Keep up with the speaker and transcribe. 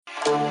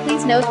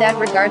Please note that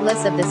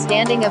regardless of the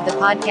standing of the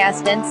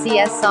podcast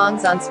NCS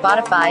Songs on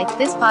Spotify,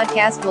 this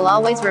podcast will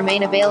always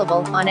remain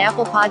available on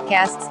Apple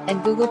Podcasts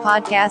and Google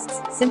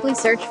Podcasts. Simply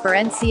search for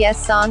NCS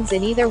Songs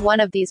in either one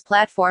of these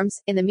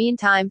platforms. In the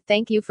meantime,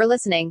 thank you for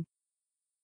listening.